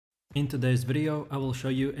In today's video, I will show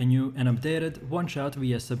you a new and updated one-shot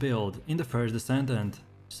VIESSA build in the first Descendant.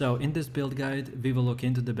 So in this build guide, we will look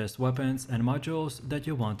into the best weapons and modules that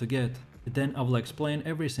you want to get. Then I will explain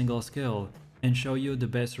every single skill and show you the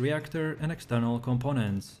best reactor and external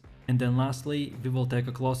components. And then lastly, we will take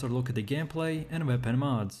a closer look at the gameplay and weapon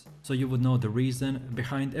mods, so you would know the reason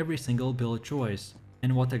behind every single build choice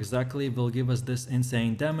and what exactly will give us this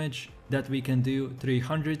insane damage that we can do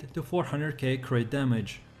 300 to 400k crit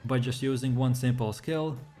damage by just using one simple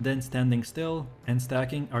skill, then standing still and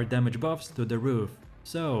stacking our damage buffs to the roof.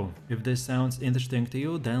 So, if this sounds interesting to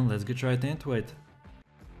you, then let's get right into it.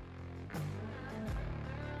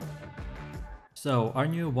 So, our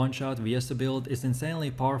new one-shot VIESSA build is insanely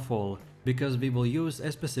powerful because we will use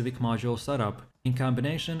a specific module setup in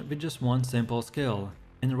combination with just one simple skill.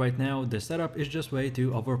 And right now, the setup is just way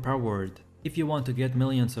too overpowered. If you want to get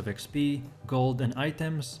millions of XP, gold and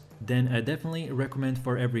items, then I definitely recommend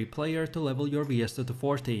for every player to level your VIESSA to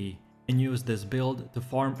 40 and use this build to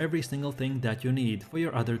farm every single thing that you need for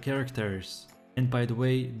your other characters. And by the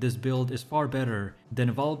way, this build is far better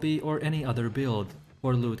than Valby or any other build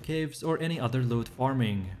for loot caves or any other loot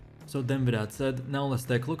farming. So then with that said, now let's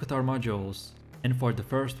take a look at our modules. And for the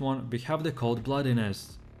first one, we have the Cold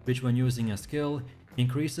Bloodiness, which when using a skill,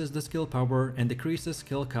 increases the skill power and decreases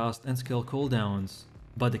skill cost and skill cooldowns.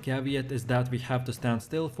 But the caveat is that we have to stand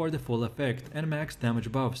still for the full effect and max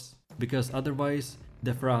damage buffs, because otherwise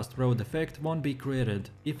the Frost Road effect won't be created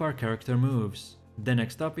if our character moves. Then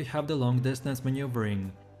next up we have the Long Distance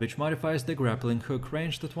Maneuvering, which modifies the grappling hook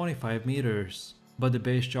range to 25 meters, but the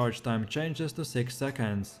base charge time changes to 6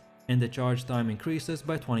 seconds, and the charge time increases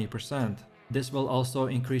by 20%. This will also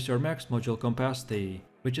increase your max module capacity,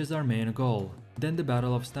 which is our main goal. Then the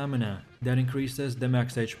Battle of Stamina, that increases the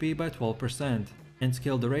max HP by 12% and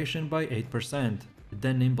skill duration by 8%.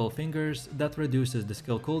 Then Nimble Fingers, that reduces the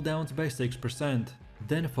skill cooldowns by 6%.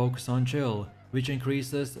 Then Focus on Chill, which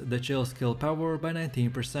increases the chill skill power by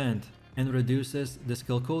 19% and reduces the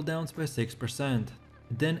skill cooldowns by 6%.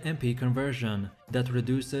 Then MP Conversion, that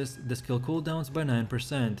reduces the skill cooldowns by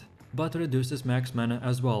 9%, but reduces max mana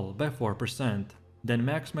as well by 4%. Then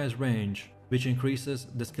Maximize Range, which increases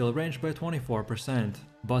the skill range by 24%,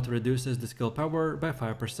 but reduces the skill power by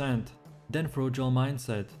 5%. Then Frugal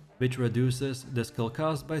Mindset, which reduces the skill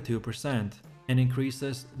cost by 2% and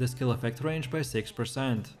increases the skill effect range by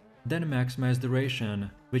 6%. Then Maximize Duration,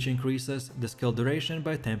 which increases the skill duration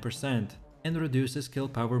by 10% and reduces skill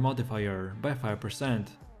power modifier by 5%.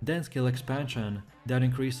 Then Skill Expansion, that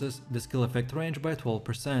increases the skill effect range by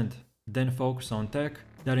 12%. Then Focus on Tech,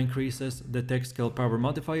 that increases the tech skill power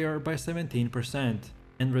modifier by 17%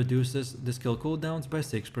 and reduces the skill cooldowns by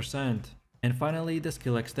 6%. And finally the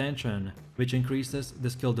Skill Extension, which increases the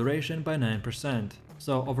skill duration by 9%.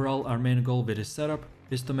 So overall our main goal with this setup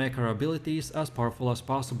is to make our abilities as powerful as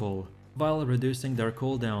possible while reducing their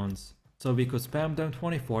cooldowns, so we could spam them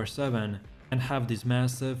 24/7 and have these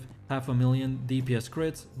massive 500,000 DPS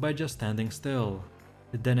crits by just standing still.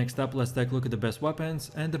 Then next up, let's take a look at the best weapons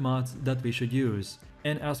and the mods that we should use.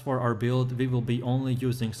 And as for our build, we will be only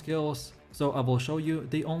using skills, so I will show you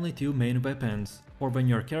the only two main weapons for when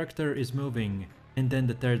your character is moving, and then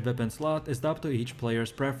the third weapon slot is up to each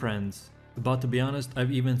player's preference. But to be honest,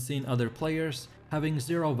 I've even seen other players having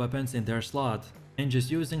 0 weapons in their slot and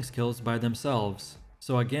just using skills by themselves.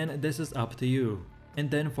 So again, this is up to you. And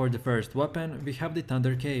then for the first weapon, we have the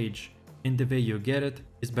Thunder Cage. And the way you get it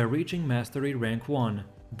is by reaching Mastery Rank 1,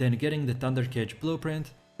 then getting the Thunder Cage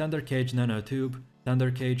Blueprint, Thunder Cage Nanotube,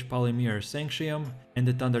 Thunder Cage Polymer Sanctium, and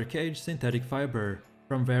the Thunder Cage Synthetic Fiber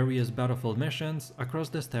from various battlefield missions across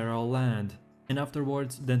the sterile land. And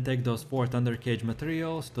afterwards, then take those 4 Thunder Cage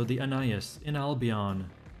materials to the Anais in Albion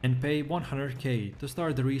and pay 100k to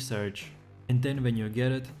start the research. And then when you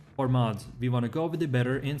get it, for mods, we wanna go with the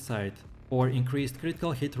Better Insight or increased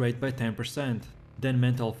critical hit rate by 10%. Then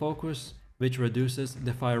Mental Focus, which reduces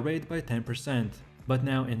the fire rate by 10%. But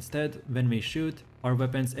now instead, when we shoot, our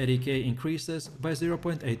weapon's ADK increases by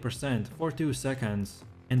 0.8% for 2 seconds,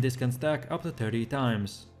 and this can stack up to 30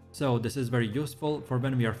 times. So this is very useful for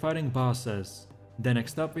when we are fighting bosses. Then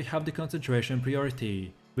next up we have the Concentration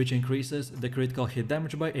Priority, which increases the critical hit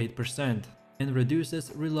damage by 8% and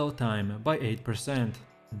reduces reload time by 8%.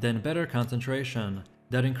 Then Better Concentration,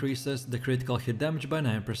 that increases the critical hit damage by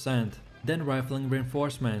 9%. Then Rifling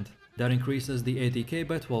Reinforcement, that increases the ATK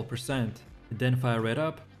by 12%. Then Fire Rate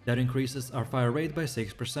Up, that increases our fire rate by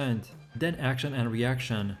 6%. Then Action and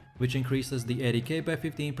Reaction, which increases the ATK by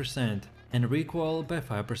 15% and recoil by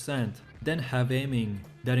 5%. Then Have Aiming,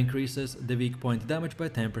 that increases the weak point damage by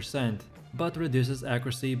 10%, but reduces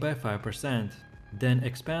accuracy by 5%. Then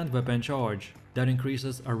expand weapon charge, that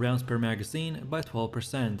increases our rounds per magazine by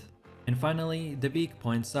 12%. And finally, the weak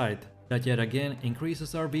point sight, that yet again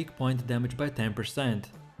increases our weak point damage by 10%,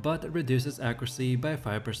 but reduces accuracy by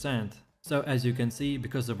 5%. So as you can see,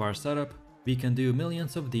 because of our setup, we can do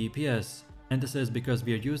millions of DPS, and this is because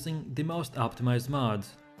we are using the most optimized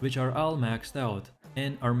mods, which are all maxed out,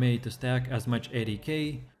 and are made to stack as much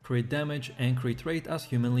 80k, crit damage and crit rate as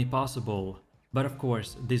humanly possible. But of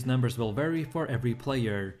course, these numbers will vary for every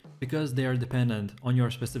player, because they are dependent on your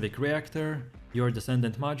specific reactor, your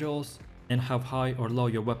Descendant modules, and how high or low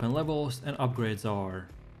your weapon levels and upgrades are.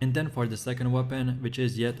 And then for the second weapon, which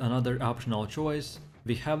is yet another optional choice,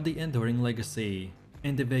 we have the Enduring Legacy.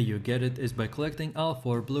 And the way you get it is by collecting all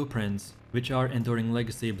 4 blueprints, which are Enduring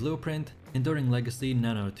Legacy Blueprint, Enduring Legacy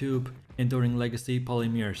Nanotube, Enduring Legacy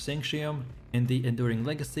Polymer Synxium, and the Enduring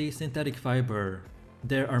Legacy Synthetic Fiber.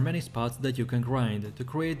 There are many spots that you can grind to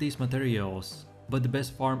create these materials, but the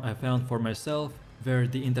best farm I found for myself were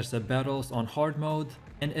the intercept battles on hard mode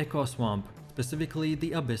and Echo Swamp, specifically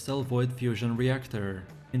the Abyssal Void Fusion Reactor.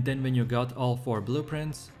 And then when you got all 4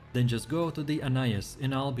 blueprints, then just go to the Anais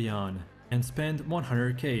in Albion and spend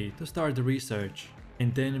 100k to start the research.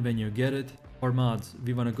 And then when you get it, for mods,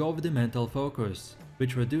 we wanna go with the Mental Focus,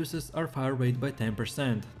 which reduces our fire rate by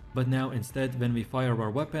 10%. But now instead, when we fire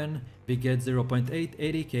our weapon, we get 0.8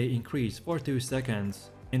 80k increase for 2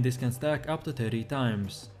 seconds, and this can stack up to 30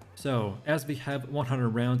 times. So, as we have 100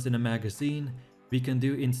 rounds in a magazine, we can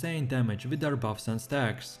do insane damage with our buffs and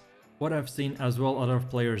stacks. What I've seen as well other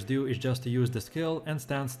players do is just to use the skill and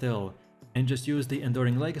stand still, and just use the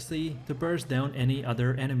Enduring Legacy to burst down any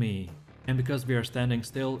other enemy. And because we are standing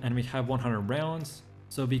still and we have 100 rounds,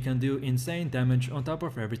 so we can do insane damage on top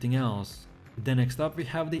of everything else. Then next up we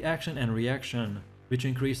have the Action and Reaction, which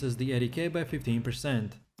increases the 80k by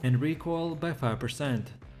 15% and recoil by 5%.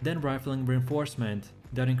 Then Rifling Reinforcement,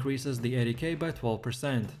 that increases the 80k by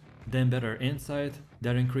 12%. Then Better Insight,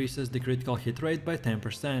 that increases the critical hit rate by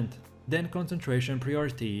 10%. Then Concentration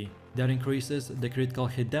Priority, that increases the critical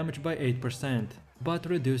hit damage by 8%, but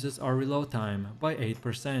reduces our reload time by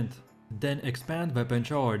 8%. Then Expand Weapon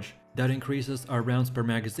Charge, that increases our rounds per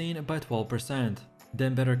magazine by 12%.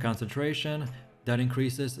 Then Better Concentration, that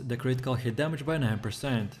increases the critical hit damage by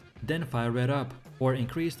 9%. Then Fire Rate Up, or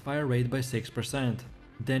increased fire rate by 6%.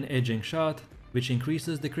 Then Edging Shot, which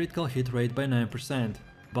increases the critical hit rate by 9%,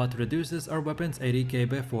 but reduces our weapon's 80k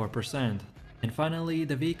by 4%. And finally,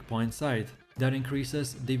 the Weak Point Sight, that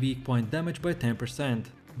increases the weak point damage by 10%,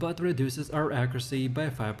 but reduces our accuracy by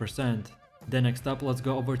 5%. Then next up, let's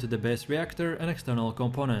go over to the base reactor and external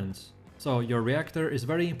components. So your reactor is a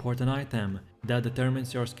very important item that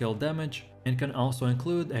determines your skill damage and can also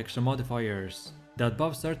include extra modifiers that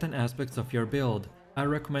buff certain aspects of your build. I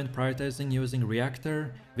recommend prioritizing using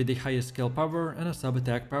reactor with the highest skill power and a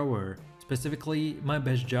sub-attack power. Specifically, my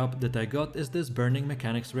best job that I got is this Burning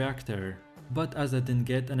Mechanics reactor, but as I didn't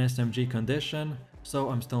get an SMG condition, so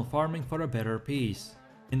I'm still farming for a better piece.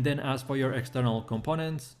 And then as for your external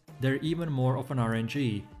components, they're even more of an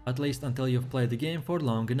RNG, at least until you've played the game for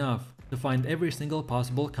long enough to find every single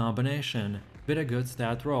possible combination with a good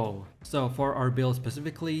stat roll. So for our build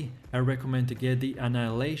specifically, I recommend to get the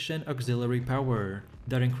Annihilation Auxiliary Power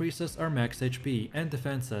that increases our max HP and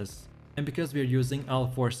defenses. And because we're using all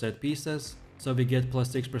 4 set pieces, so we get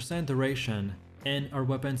plus 6% duration, and our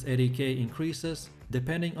weapon's 80k increases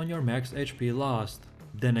depending on your max HP lost.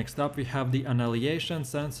 Then next up we have the Annihilation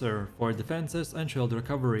Sensor for defenses and shield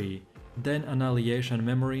recovery, then Annihilation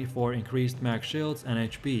Memory for increased max shields and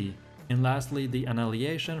HP, and lastly the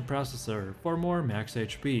Annihilation Processor for more max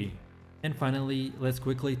HP. And finally, let's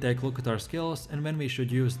quickly take a look at our skills and when we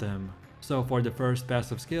should use them. So for the first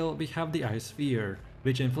passive skill we have the Ice Sphere,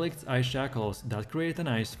 which inflicts ice shackles that create an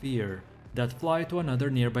ice sphere that fly to another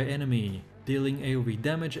nearby enemy, dealing AoE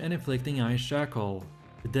damage and inflicting ice shackle.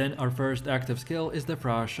 Then our first active skill is the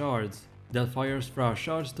Frost Shards, that fires Frost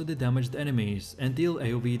Shards to the damaged enemies and deal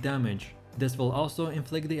AoE damage. This will also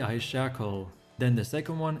inflict the ice shackle. Then the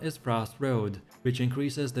second one is Frost Road, which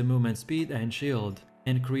increases the movement speed and shield,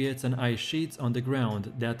 and creates an ice sheets on the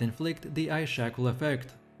ground that inflict the ice shackle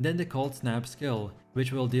effect. Then the Cold Snap skill,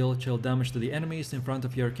 which will deal chill damage to the enemies in front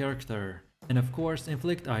of your character, and of course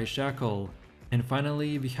inflict ice shackle. And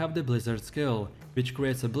finally we have the Blizzard skill, which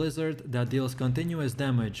creates a blizzard that deals continuous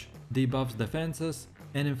damage, debuffs defenses,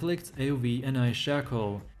 and inflicts AoE and ice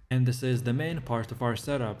shackle, and this is the main part of our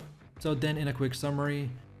setup. So then in a quick summary,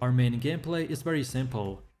 our main gameplay is very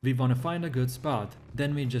simple. We wanna find a good spot,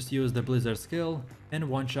 then we just use the Blizzard skill and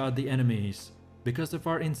one-shot the enemies, because of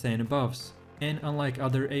our insane buffs. And unlike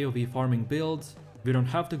other AoE farming builds, We don't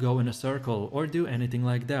have to go in a circle or do anything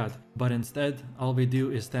like that, but instead all we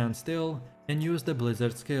do is stand still and use the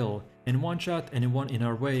blizzard skill and one-shot anyone in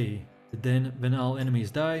our way. Then when all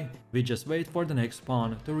enemies die, we just wait for the next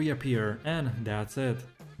spawn to reappear and that's it.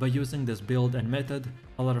 By using this build and method,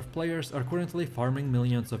 a lot of players are currently farming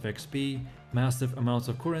millions of XP, massive amounts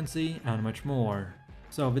of currency and much more.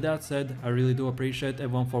 So with that said, I really do appreciate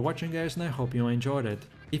everyone for watching guys and I hope you enjoyed it.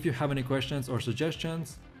 If you have any questions or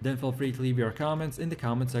suggestions, then feel free to leave your comments in the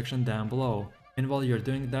comment section down below. And while you're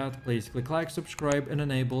doing that, please click like, subscribe and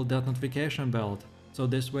enable that notification bell, so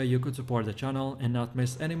this way you could support the channel and not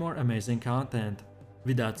miss any more amazing content.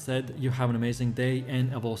 With that said, you have an amazing day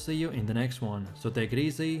and I will see you in the next one. So take it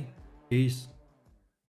easy, peace.